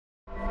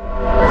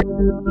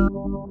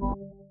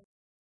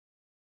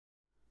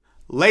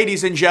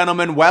Ladies and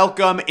gentlemen,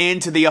 welcome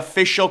into the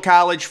official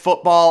college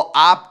football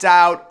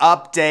opt-out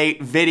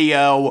update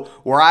video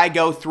where I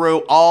go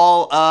through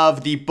all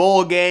of the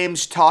bowl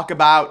games, talk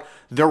about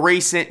the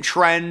recent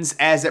trends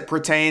as it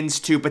pertains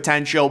to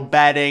potential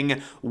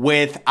betting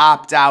with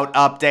opt-out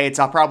updates.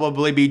 I'll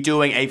probably be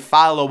doing a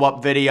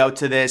follow-up video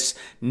to this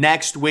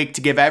next week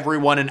to give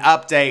everyone an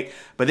update,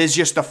 but this is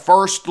just the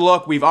first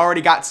look. We've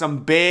already got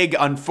some big,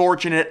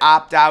 unfortunate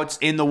opt-outs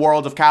in the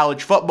world of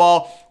college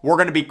football. We're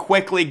going to be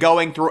quickly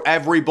going through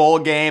every bowl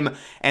game,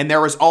 and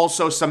there is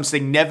also some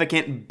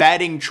significant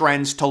betting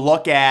trends to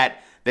look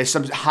at. There's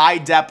some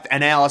high-depth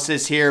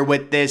analysis here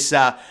with this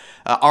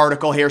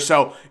article here.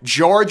 So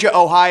Georgia,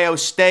 Ohio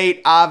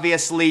State,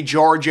 obviously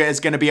Georgia is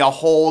going to be a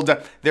hold.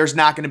 There's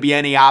not going to be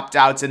any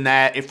opt-outs in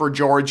that for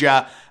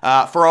Georgia.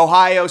 For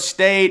Ohio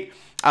State,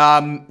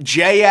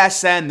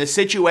 JSN, the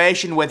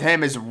situation with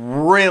him is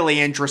really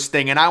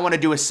interesting, and I want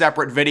to do a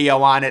separate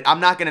video on it. I'm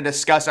not going to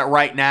discuss it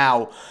right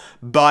now,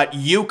 but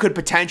you could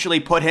potentially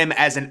put him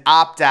as an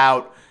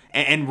opt-out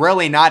and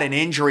really not an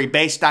injury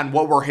based on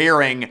what we're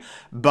hearing.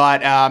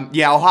 But,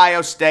 yeah,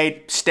 Ohio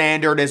State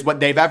standard is what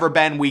they've ever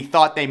been. We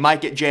thought they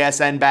might get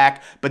JSN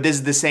back, but this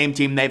is the same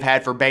team they've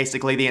had for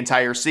basically the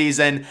entire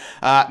season.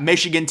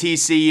 Michigan,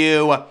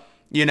 TCU,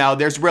 you know,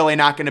 there's really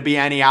not going to be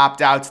any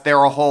opt-outs.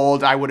 They're a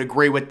hold. I would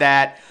agree with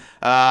that.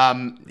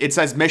 It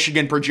says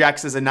Michigan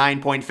projects as a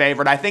 9-point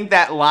favorite. I think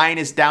that line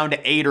is down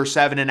to 8 or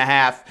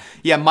 7.5.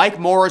 Yeah, Mike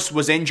Morris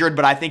was injured,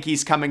 but I think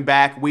he's coming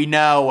back. We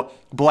know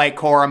Blake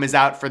Corum is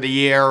out for the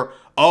year.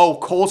 Oh,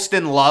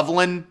 Colston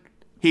Loveland,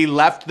 he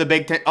left the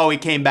Big Ten. Oh, he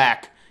came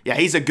back. Yeah,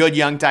 he's a good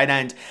young tight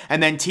end.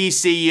 And then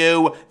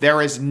TCU,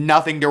 there is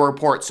nothing to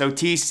report. So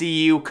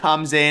TCU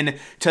comes in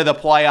to the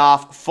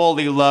playoff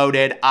fully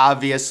loaded,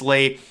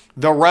 obviously.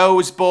 The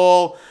Rose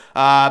Bowl,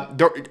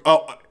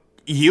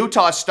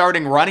 Utah's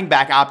starting running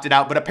back opted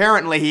out, but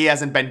apparently he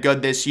hasn't been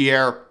good this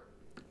year.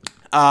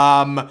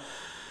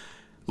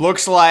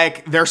 Looks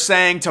like they're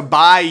saying to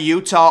buy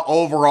Utah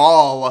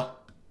overall.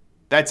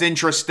 That's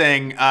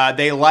interesting.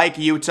 They like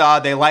Utah.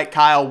 They like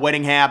Kyle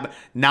Whittingham,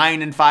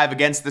 9-5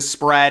 against the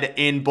spread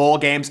in bowl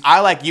games. I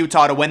like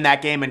Utah to win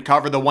that game and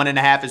cover the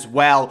 1.5 as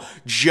well.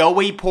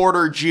 Joey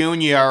Porter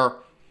Jr.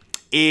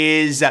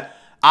 is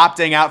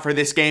opting out for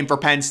this game for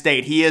Penn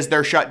State. He is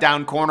their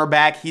shutdown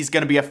cornerback. He's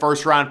going to be a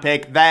first-round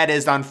pick. That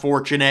is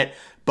unfortunate,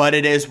 but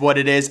it is what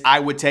it is. I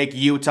would take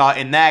Utah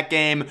in that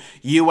game.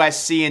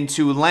 USC and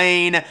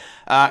Tulane.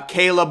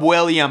 Caleb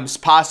Williams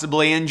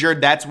possibly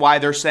injured. That's why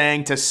they're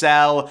saying to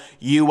sell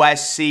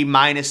USC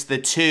minus the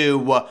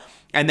 2.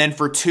 And then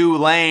for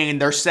Tulane,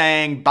 they're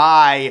saying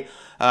buy.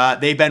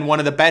 They've been one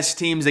of the best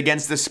teams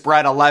against the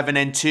spread,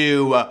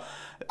 11-2.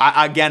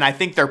 Again, I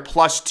think they're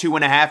plus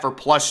 2.5 or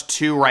plus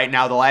 2 right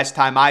now, the last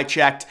time I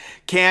checked.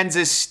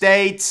 Kansas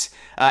State,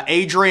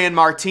 Adrian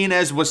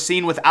Martinez was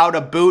seen without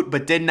a boot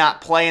but did not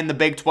play in the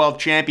Big 12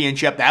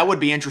 championship. That would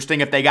be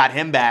interesting if they got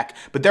him back,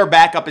 but their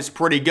backup is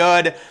pretty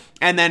good.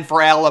 And then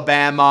for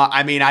Alabama,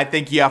 I mean, I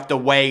think you have to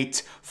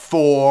wait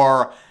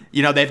for,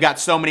 you know, they've got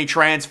so many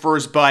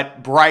transfers,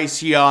 but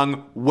Bryce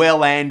Young,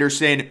 Will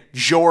Anderson,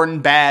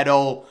 Jordan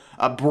Battle,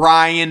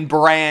 Brian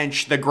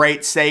Branch, the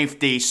great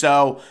safety.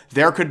 So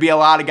there could be a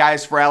lot of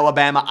guys for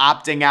Alabama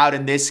opting out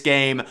in this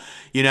game.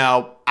 You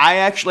know,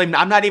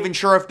 I'm not even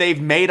sure if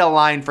they've made a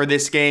line for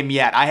this game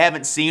yet. I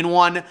haven't seen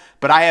one,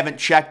 but I haven't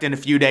checked in a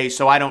few days,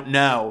 so I don't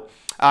know.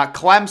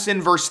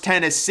 Clemson versus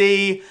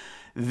Tennessee.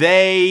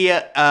 They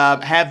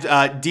have,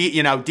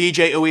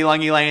 DJ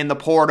Uiagalelei in the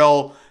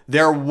portal.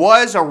 There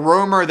was a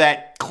rumor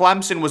that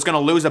Clemson was going to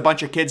lose a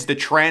bunch of kids to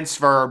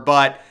transfer,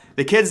 but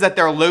the kids that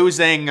they're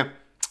losing,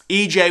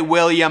 EJ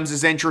Williams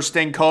is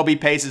interesting. Kobe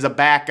Pace is a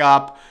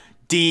backup.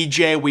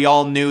 DJ, we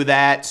all knew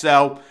that.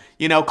 So,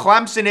 you know,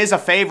 Clemson is a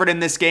favorite in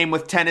this game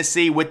with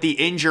Tennessee with the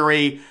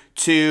injury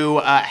to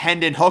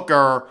Hendon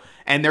Hooker,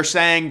 and they're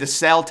saying to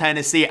sell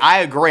Tennessee. I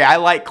agree. I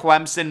like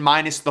Clemson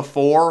minus the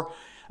 4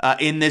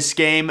 in this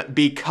game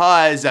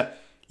because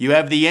you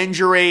have the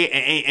injury,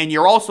 and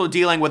you're also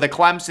dealing with a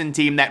Clemson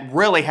team that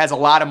really has a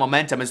lot of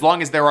momentum as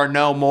long as there are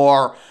no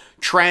more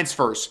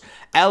transfers.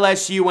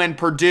 LSU and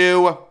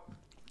Purdue.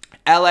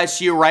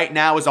 LSU right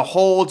now is a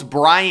hold.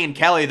 Brian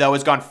Kelly, though,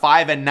 has gone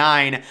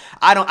 5-9.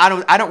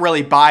 I don't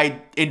really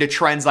buy into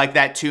trends like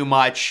that too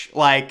much.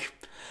 Like,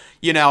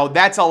 you know,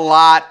 that's a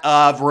lot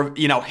of,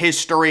 you know,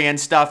 history and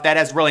stuff. That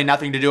has really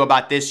nothing to do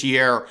about this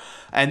year.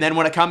 And then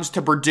when it comes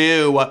to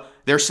Purdue,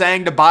 they're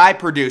saying to buy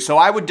Purdue. So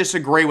I would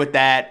disagree with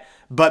that.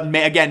 But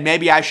again,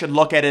 maybe I should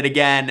look at it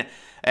again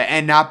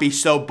and not be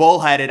so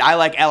bullheaded. I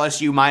like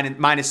LSU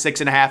minus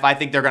 6.5. I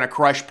think they're going to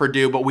crush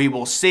Purdue, but we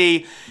will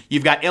see.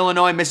 You've got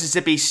Illinois,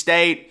 Mississippi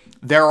State.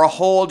 They're a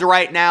hold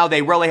right now.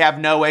 They really have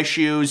no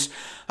issues.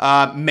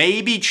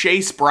 Maybe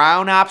Chase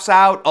Brown opts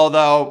out,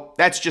 although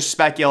that's just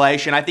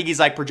speculation. I think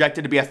he's like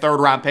projected to be a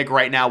third-round pick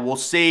right now. We'll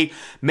see.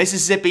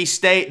 Mississippi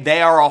State,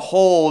 they are a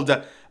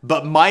hold,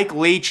 but Mike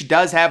Leach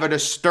does have a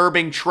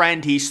disturbing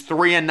trend. He's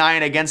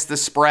 3-9 against the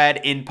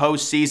spread in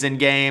postseason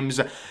games.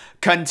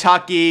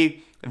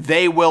 Kentucky,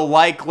 they will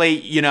likely,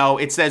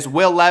 it says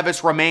Will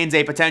Levis remains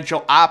a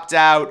potential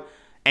opt-out.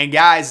 And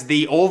guys,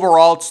 the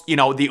overall,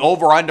 the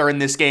over-under in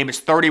this game is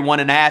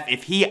 31.5.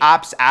 If he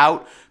opts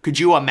out, could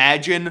you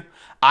imagine?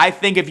 I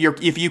think if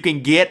you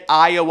can get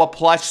Iowa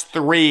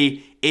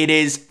 +3, it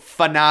is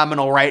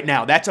phenomenal right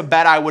now. That's a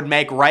bet I would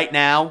make right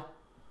now,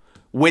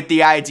 with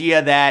the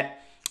idea that,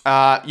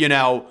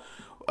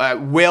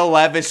 Will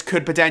Levis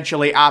could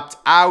potentially opt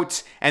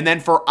out. And then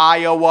for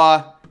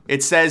Iowa,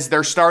 it says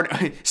they're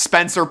starting.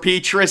 Spencer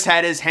Petras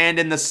had his hand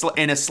in a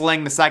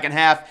sling the second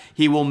half.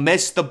 He will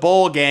miss the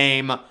bowl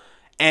game.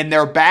 And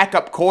their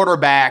backup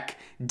quarterback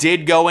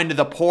did go into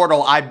the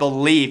portal, I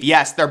believe.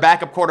 Yes, their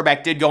backup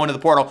quarterback did go into the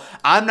portal.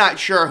 I'm not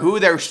sure who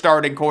their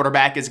starting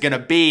quarterback is going to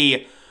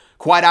be.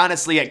 Quite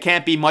honestly, it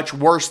can't be much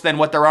worse than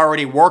what they're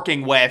already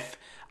working with.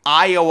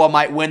 Iowa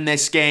might win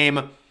this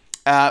game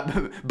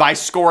by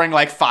scoring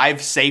like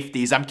 5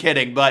 safeties. I'm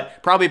kidding,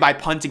 but probably by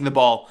punting the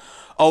ball.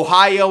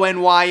 Ohio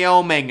and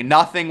Wyoming,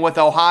 nothing with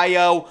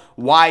Ohio.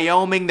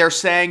 Wyoming, they're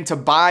saying to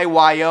buy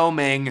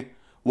Wyoming.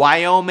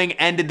 Wyoming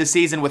ended the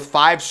season with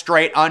 5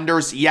 straight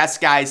unders. Yes,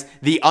 guys,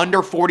 the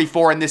under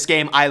 44 in this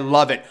game, I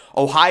love it.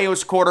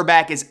 Ohio's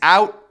quarterback is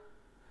out.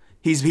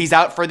 He's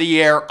out for the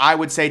year. I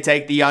would say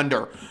take the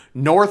under.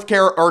 Notre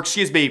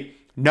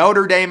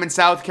Dame and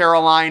South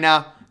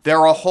Carolina,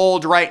 they're a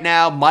hold right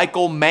now.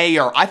 Michael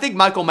Mayer. I think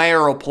Michael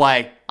Mayer will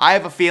play. I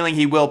have a feeling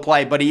he will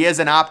play, but he is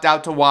an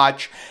opt-out to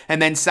watch.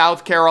 And then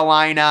South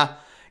Carolina,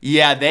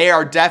 yeah, they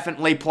are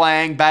definitely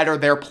playing better.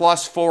 They're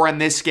 +4 in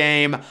this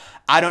game.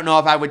 I don't know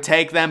if I would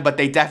take them, but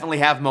they definitely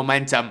have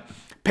momentum.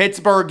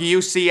 Pittsburgh,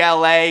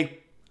 UCLA.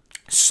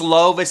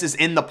 Slovis is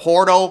in the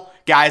portal.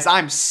 Guys,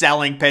 I'm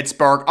selling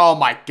Pittsburgh. Oh,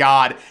 my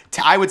God.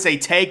 I would say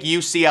take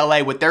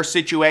UCLA with their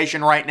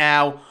situation right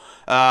now.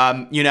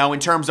 In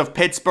terms of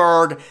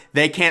Pittsburgh,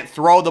 they can't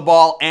throw the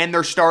ball, and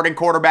their starting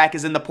quarterback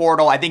is in the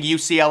portal. I think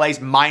UCLA's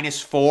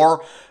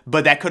 -4,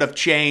 but that could have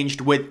changed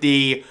with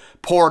the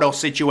portal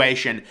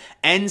situation.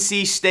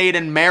 NC State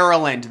and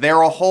Maryland,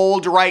 they're a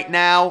hold right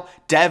now.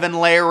 Devin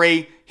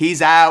Leary,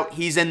 he's out.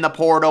 He's in the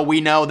portal.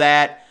 We know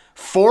that.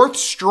 4th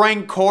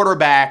string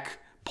quarterback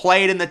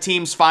played in the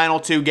team's final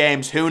 2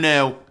 games. Who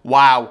knew?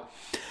 Wow.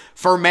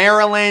 For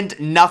Maryland,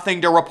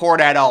 nothing to report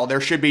at all.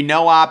 There should be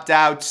no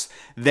opt-outs.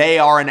 They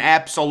are an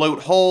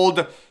absolute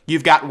hold.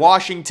 You've got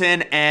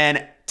Washington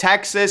and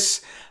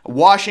Texas.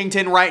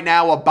 Washington right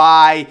now a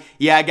bye.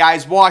 Yeah,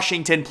 guys,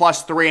 Washington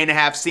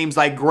 +3.5 seems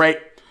like great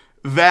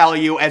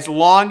value as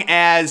long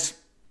as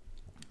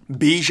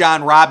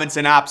Bijan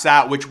Robinson opts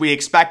out, which we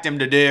expect him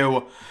to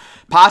do.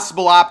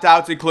 Possible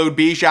opt-outs include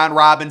Bijan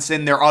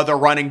Robinson, their other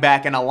running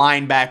back, and a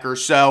linebacker.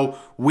 So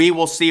we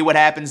will see what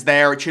happens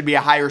there. It should be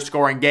a higher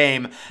scoring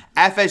game.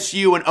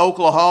 FSU and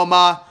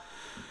Oklahoma.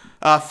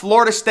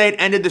 Florida State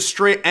ended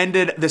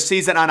the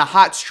season on a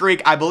hot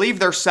streak. I believe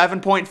they're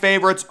 7-point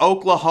favorites.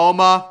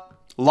 Oklahoma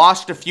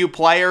lost a few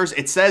players.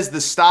 It says the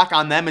stock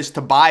on them is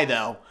to buy,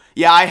 though.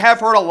 Yeah, I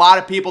have heard a lot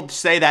of people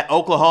say that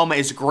Oklahoma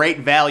is great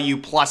value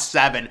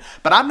 +7,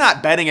 but I'm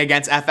not betting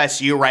against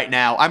FSU right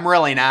now. I'm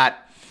really not.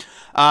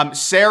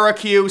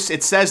 Syracuse,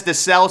 it says to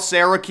sell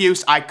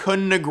Syracuse. I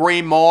couldn't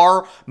agree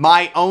more.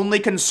 My only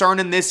concern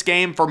in this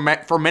game for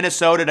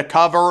Minnesota to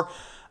cover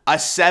a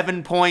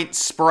 7-point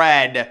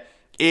spread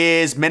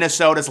is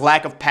Minnesota's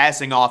lack of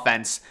passing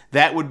offense.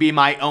 That would be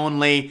my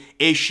only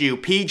issue.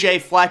 PJ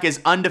Fleck is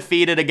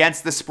undefeated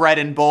against the spread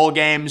in bowl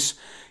games.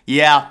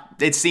 Yeah,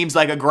 it seems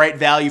like a great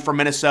value for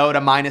Minnesota,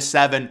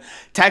 -7.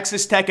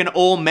 Texas Tech and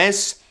Ole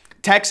Miss.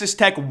 Texas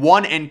Tech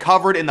won and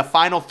covered in the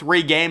final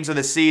 3 games of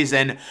the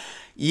season.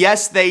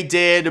 Yes, they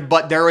did,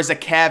 but there is a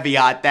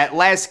caveat. That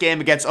last game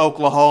against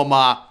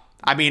Oklahoma,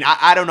 I mean,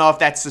 I don't know if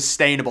that's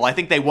sustainable. I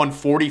think they won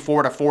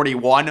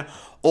 44-41.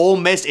 Ole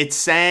Miss, it's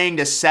saying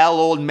to sell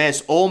Ole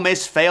Miss. Ole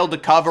Miss failed to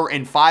cover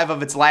in 5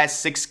 of its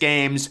last 6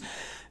 games.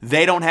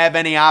 They don't have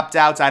any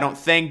opt-outs, I don't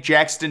think.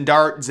 Jackson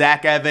Dart,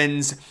 Zach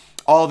Evans,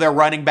 all their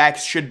running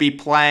backs should be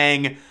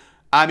playing.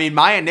 I mean,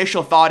 my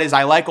initial thought is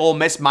I like Ole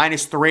Miss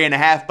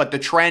 -3.5, but the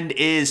trend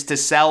is to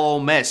sell Ole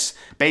Miss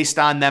based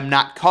on them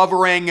not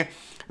covering.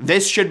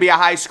 This should be a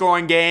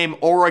high-scoring game.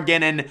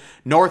 Oregon and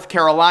North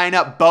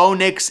Carolina. Bo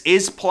Nix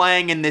is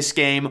playing in this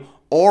game.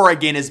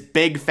 Oregon is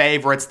big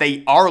favorites.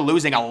 They are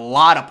losing a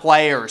lot of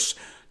players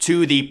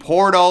to the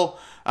portal,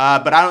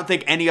 but I don't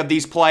think any of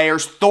these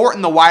players,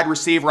 Thornton, the wide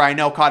receiver, I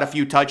know caught a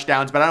few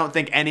touchdowns, but I don't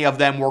think any of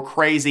them were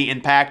crazy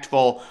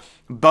impactful.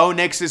 Bo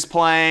Nix is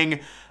playing.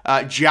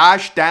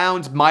 Josh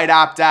Downs might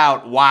opt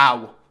out.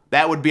 Wow,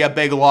 that would be a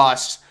big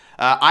loss.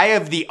 I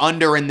have the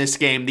under in this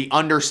game, the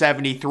under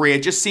 73.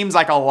 It just seems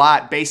like a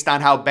lot based on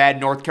how bad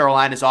North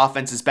Carolina's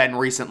offense has been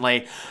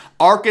recently.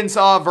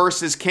 Arkansas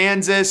versus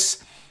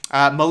Kansas.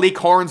 Malik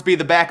Hornsby,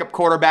 the backup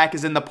quarterback,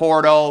 is in the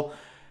portal.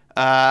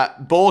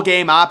 Bowl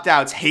game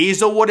opt-outs.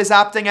 Hazelwood is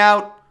opting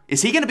out.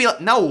 Is he going to be?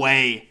 No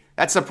way.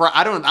 That's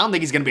I don't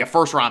think he's going to be a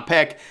first-round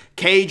pick.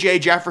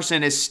 KJ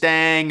Jefferson is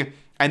staying.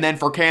 And then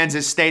for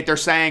Kansas State, they're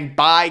saying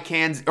buy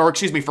Kansas, or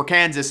excuse me, for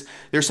Kansas,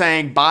 they're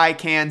saying buy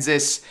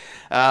Kansas.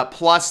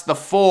 plus the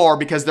 4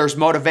 because there's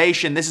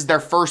motivation. This is their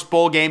first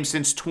bowl game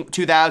since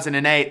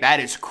 2008. That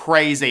is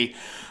crazy.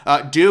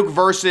 Duke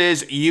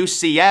versus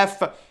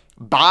UCF.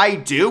 By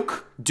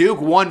Duke.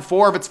 Duke won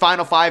 4 of its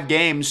final 5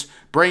 games,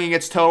 bringing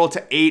its total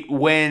to 8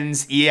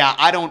 wins. Yeah,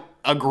 I don't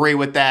agree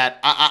with that.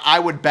 I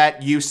would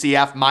bet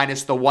UCF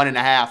minus the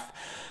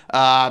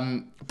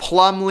 1.5.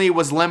 Plumlee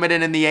was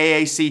limited in the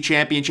AAC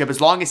championship.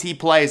 As long as he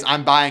plays,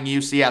 I'm buying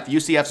UCF.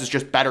 UCF's is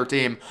just better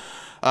team.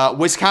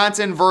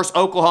 Wisconsin versus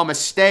Oklahoma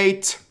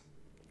State.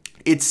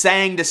 It's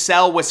saying to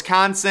sell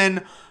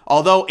Wisconsin,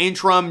 although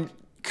interim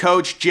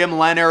coach Jim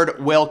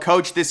Leonhard will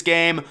coach this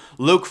game.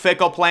 Luke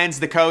Fickell plans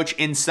to coach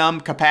in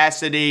some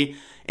capacity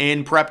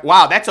in prep.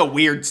 Wow, that's a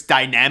weird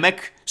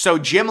dynamic. So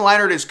Jim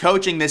Leonhard is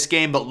coaching this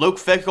game, but Luke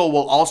Fickell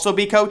will also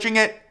be coaching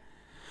it.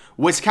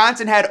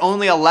 Wisconsin had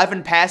only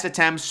 11 pass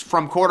attempts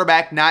from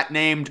quarterback not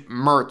named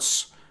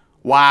Mertz.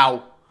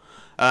 Wow.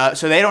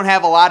 So they don't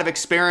have a lot of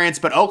experience,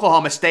 but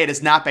Oklahoma State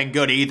has not been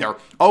good either.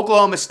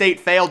 Oklahoma State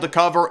failed to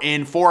cover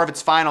in 4 of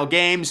its final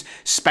games.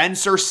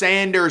 Spencer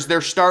Sanders,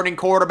 their starting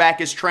quarterback,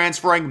 is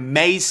transferring.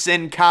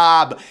 Mason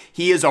Cobb,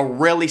 he is a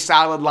really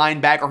solid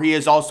linebacker. He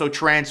is also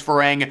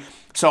transferring.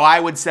 So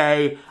I would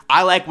say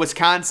I like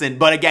Wisconsin,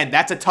 but again,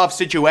 that's a tough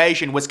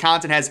situation.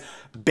 Wisconsin has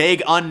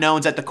big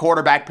unknowns at the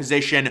quarterback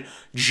position.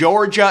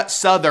 Georgia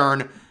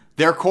Southern,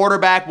 their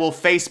quarterback will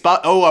face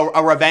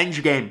a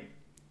revenge game.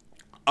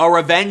 A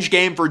revenge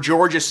game for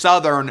Georgia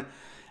Southern,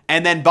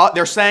 and then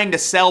they're saying to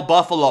sell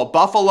Buffalo.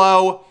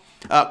 Buffalo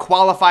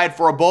qualified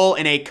for a bowl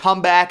in a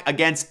comeback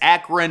against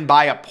Akron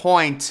by a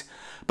point.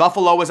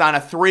 Buffalo was on a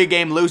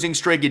 3-game losing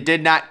streak. It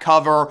did not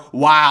cover.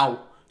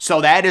 Wow.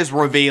 So that is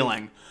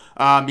revealing.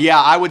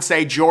 Yeah, I would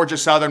say Georgia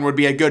Southern would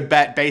be a good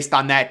bet based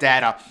on that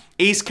data.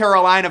 East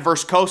Carolina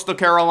versus Coastal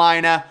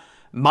Carolina.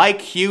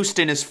 Mike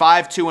Houston is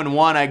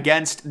 5-2-1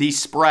 against the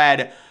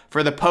spread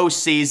for the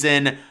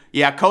postseason.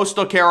 Yeah,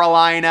 Coastal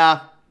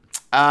Carolina,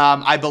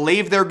 I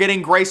believe they're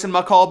getting Grayson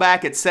McCall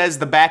back. It says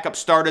the backup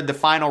started the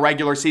final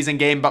regular season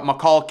game, but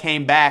McCall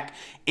came back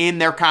in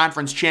their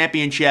conference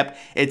championship.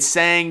 It's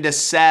saying to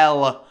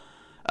sell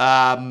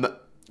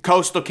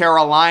Coastal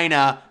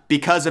Carolina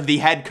because of the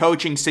head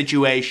coaching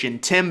situation.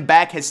 Tim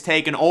Beck has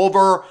taken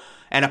over,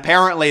 and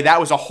apparently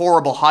that was a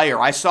horrible hire.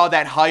 I saw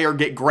that hire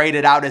get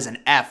graded out as an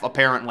F,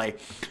 apparently.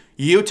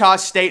 Utah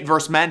State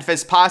versus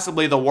Memphis,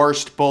 possibly the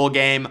worst bowl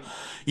game.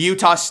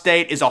 Utah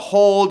State is a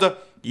hold.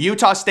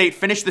 Utah State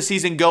finished the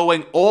season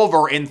going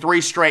over in 3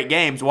 straight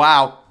games.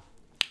 Wow.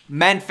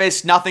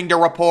 Memphis, nothing to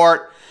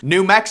report.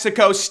 New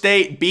Mexico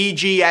State,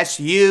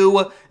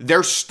 BGSU,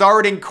 their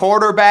starting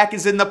quarterback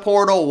is in the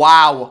portal.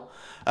 Wow.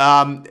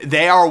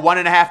 They are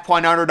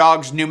 1.5-point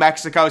underdogs, New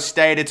Mexico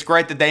State. It's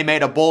great that they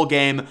made a bowl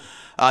game.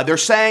 They're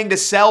saying to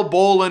sell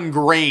Bowling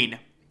Green.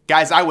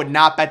 Guys, I would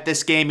not bet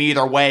this game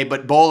either way,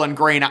 but Bowling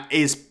Green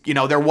is, they're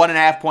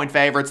 1.5-point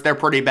favorites. They're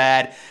pretty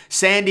bad.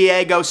 San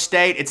Diego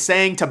State, it's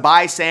saying to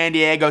buy San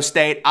Diego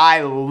State.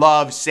 I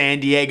love San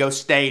Diego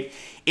State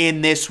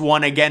in this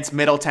one against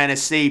Middle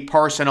Tennessee,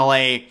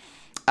 personally.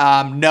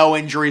 No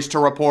injuries to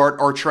report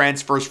or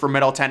transfers for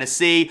Middle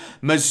Tennessee.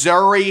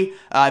 Missouri,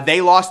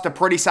 they lost a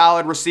pretty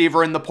solid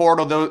receiver in the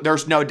portal, though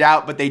there's no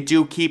doubt, but they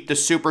do keep the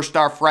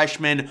superstar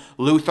freshman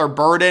Luther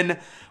Burden.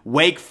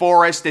 Wake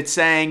Forest, it's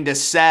saying to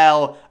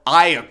sell.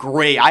 I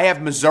agree. I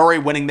have Missouri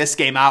winning this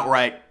game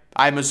outright.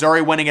 I have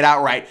Missouri winning it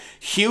outright.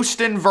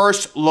 Houston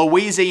versus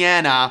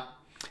Louisiana.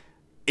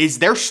 Is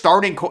their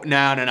starting...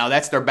 No.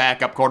 That's their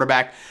backup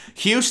quarterback.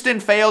 Houston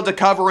failed to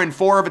cover in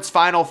 4 of its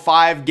final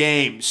 5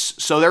 games.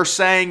 So they're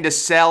saying to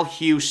sell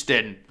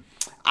Houston.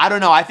 I don't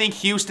know. I think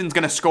Houston's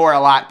going to score a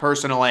lot,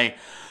 personally.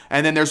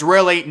 And then there's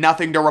really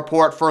nothing to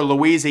report for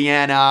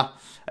Louisiana,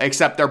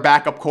 except their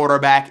backup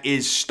quarterback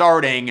is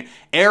starting.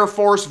 Air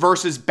Force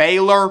versus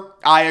Baylor.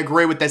 I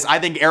agree with this. I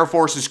think Air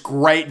Force is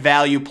great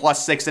value,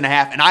 plus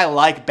 6.5, and I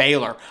like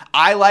Baylor.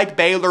 I like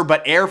Baylor,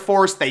 but Air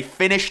Force, they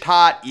finished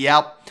hot.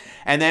 Yep.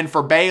 And then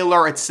for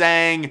Baylor, it's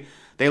saying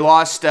they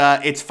lost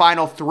its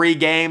final 3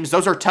 games.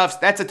 Those are tough.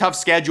 That's a tough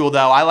schedule,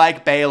 though. I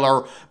like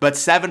Baylor, but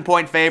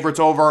 7-point favorites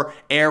over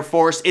Air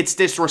Force. It's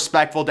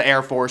disrespectful to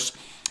Air Force.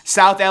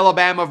 South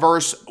Alabama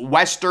versus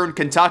Western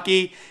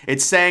Kentucky.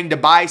 It's saying to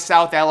buy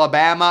South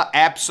Alabama.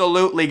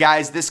 Absolutely,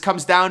 guys. This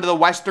comes down to the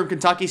Western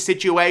Kentucky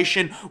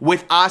situation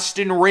with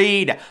Austin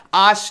Reed.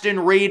 Austin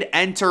Reed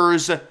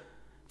enters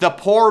the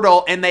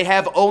portal, and they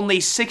have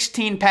only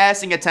 16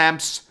 passing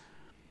attempts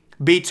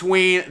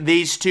between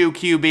these 2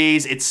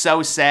 QBs. It's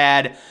so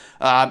sad.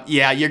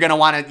 Yeah, you're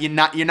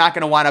not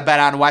gonna want to bet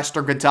on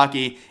Western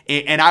Kentucky,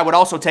 and I would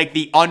also take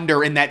the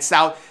under in that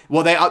South.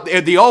 Well,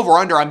 the over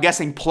under I'm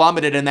guessing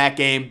plummeted in that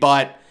game,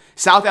 but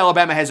South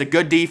Alabama has a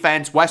good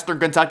defense. Western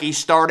Kentucky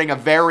starting a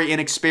very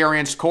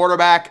inexperienced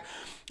quarterback.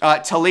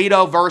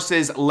 Toledo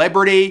versus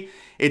Liberty.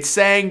 It's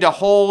saying to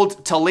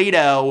hold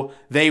Toledo.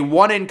 They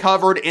won and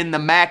covered in the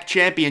MAC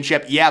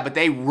championship. Yeah, but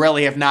they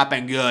really have not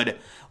been good.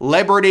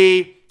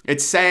 Liberty,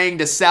 It's saying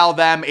to sell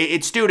them.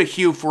 It's due to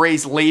Hugh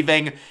Freeze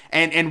leaving.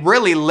 And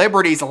really,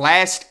 Liberty's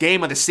last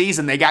game of the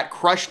season, they got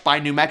crushed by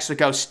New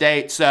Mexico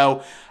State.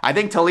 So I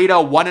think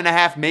Toledo,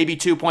 1.5, maybe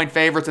 2-point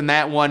favorites in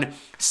that one.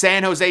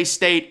 San Jose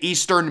State,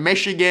 Eastern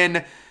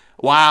Michigan.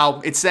 Wow,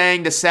 it's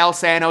saying to sell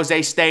San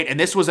Jose State. And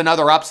this was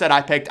another upset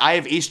I picked. I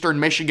have Eastern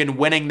Michigan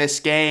winning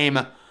this game.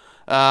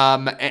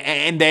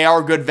 And they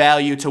are good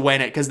value to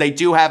win it because they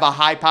do have a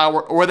high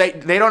power, or they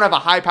don't have a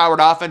high powered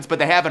offense, but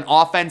they have an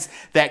offense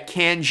that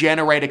can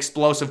generate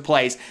explosive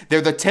plays.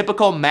 They're the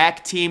typical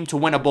MAC team to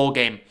win a bowl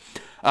game.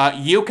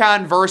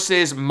 UConn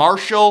versus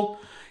Marshall.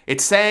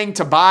 It's saying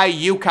to buy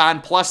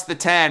UConn plus the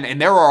 10, and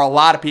there are a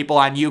lot of people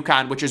on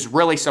UConn, which is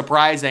really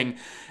surprising.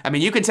 I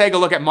mean, you can take a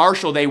look at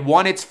Marshall. They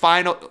won its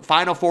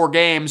final 4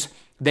 games.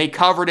 They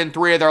covered in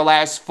 3 of their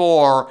last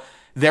 4.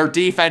 Their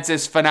defense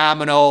is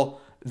phenomenal.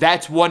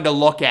 That's one to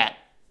look at.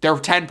 They're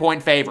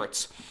 10-point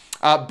favorites.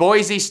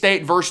 Boise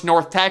State versus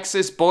North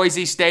Texas.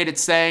 Boise State,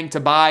 it's saying to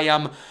buy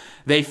them.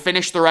 They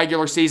finished the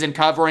regular season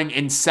covering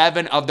in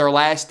 7 of their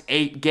last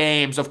 8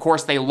 games. Of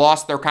course, they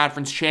lost their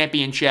conference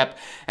championship.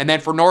 And then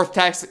for North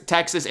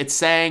Texas, it's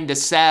saying to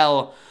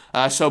sell.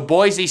 So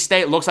Boise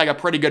State looks like a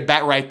pretty good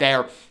bet right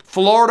there.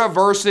 Florida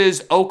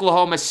versus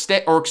Oklahoma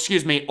State, or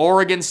excuse me,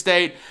 Oregon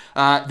State.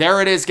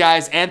 There it is,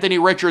 guys. Anthony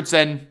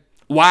Richardson.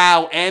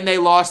 Wow, and they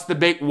lost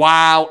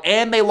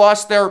and they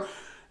lost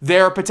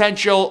their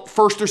potential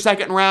first or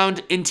second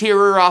round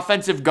interior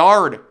offensive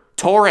guard,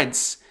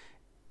 Torrance.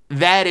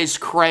 That is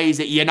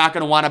crazy. You're not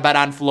going to want to bet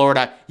on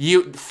Florida.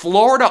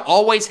 Florida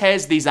always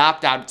has these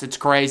opt-outs. It's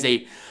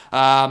crazy.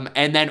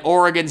 And then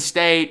Oregon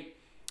State,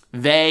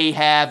 they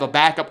have a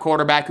backup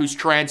quarterback who's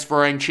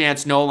transferring,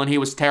 Chance Nolan. He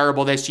was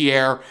terrible this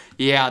year.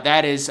 Yeah,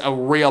 that is a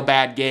real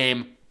bad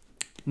game.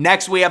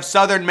 Next, we have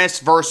Southern Miss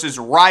versus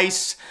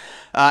Rice.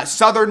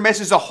 Southern Miss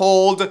is a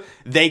hold.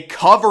 They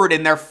covered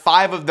in their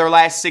 5 of their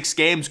last 6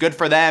 games. Good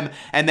for them.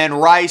 And then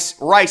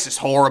Rice is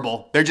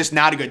horrible. They're just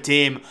not a good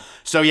team.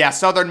 So yeah,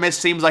 Southern Miss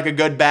seems like a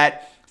good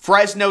bet.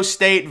 Fresno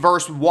State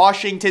versus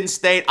Washington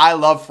State. I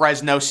love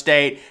Fresno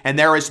State, and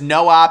there is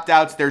no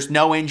opt-outs. There's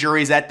no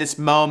injuries at this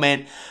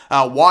moment.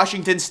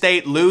 Washington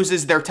State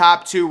loses their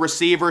top 2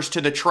 receivers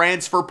to the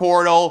transfer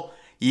portal.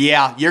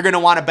 Yeah, you're going to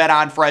want to bet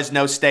on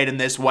Fresno State in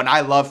this one.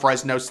 I love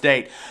Fresno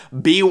State.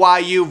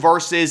 BYU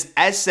versus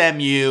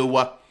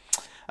SMU.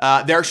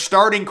 Their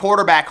starting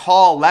quarterback,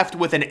 Hall, left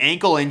with an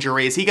ankle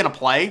injury. Is he going to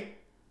play?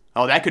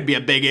 Oh, that could be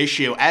a big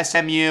issue.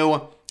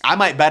 SMU, I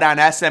might bet on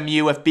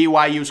SMU if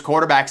BYU's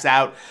quarterback's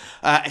out.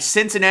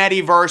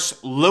 Cincinnati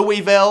versus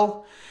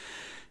Louisville.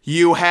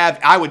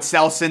 I would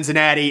sell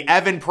Cincinnati.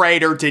 Evan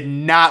Prater did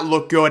not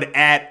look good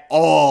at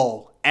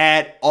all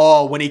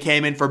when he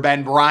came in for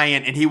Ben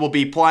Bryant, and he will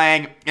be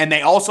playing. And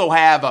they also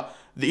have,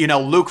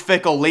 Luke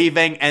Fickell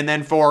leaving. And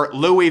then for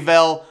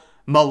Louisville,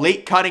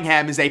 Malik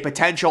Cunningham is a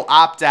potential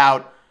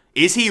opt-out.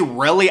 Is he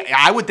really?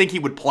 I would think he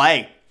would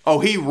play. Oh,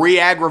 he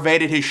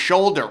re-aggravated his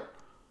shoulder.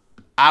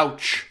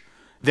 Ouch.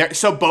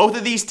 So both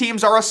of these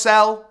teams are a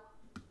sell.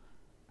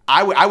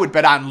 I would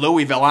bet on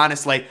Louisville,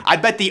 honestly.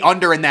 I'd bet the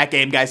under in that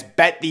game, guys.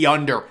 Bet the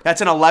under. That's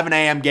an 11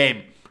 a.m.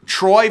 game.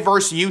 Troy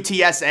versus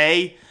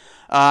UTSA.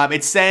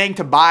 It's saying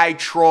to buy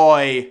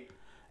Troy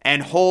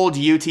and hold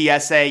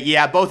UTSA.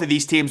 Yeah, both of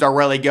these teams are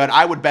really good.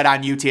 I would bet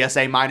on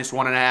UTSA minus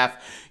 1.5.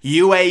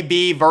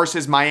 UAB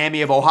versus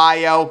Miami of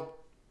Ohio.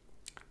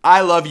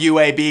 I love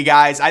UAB,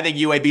 guys. I think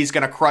UAB is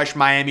going to crush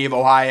Miami of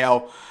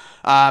Ohio.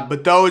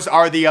 But those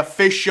are the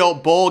official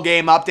bowl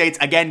game updates.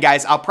 Again,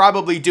 guys, I'll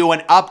probably do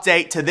an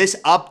update to this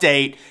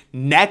update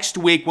next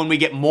week when we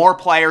get more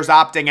players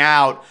opting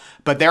out.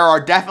 But there are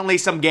definitely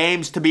some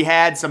games to be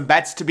had, some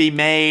bets to be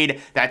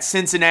made. That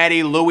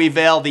Cincinnati,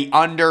 Louisville, the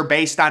under,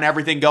 based on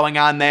everything going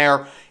on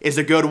there, is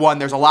a good one.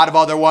 There's a lot of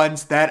other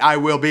ones that I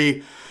will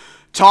be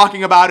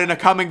talking about in a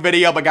coming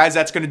video. But guys,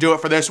 that's going to do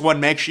it for this one.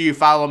 Make sure you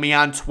follow me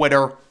on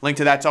Twitter. Link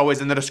to that's always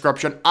in the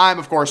description. I'm,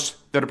 of course,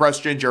 the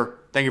Depressed Ginger.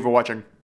 Thank you for watching.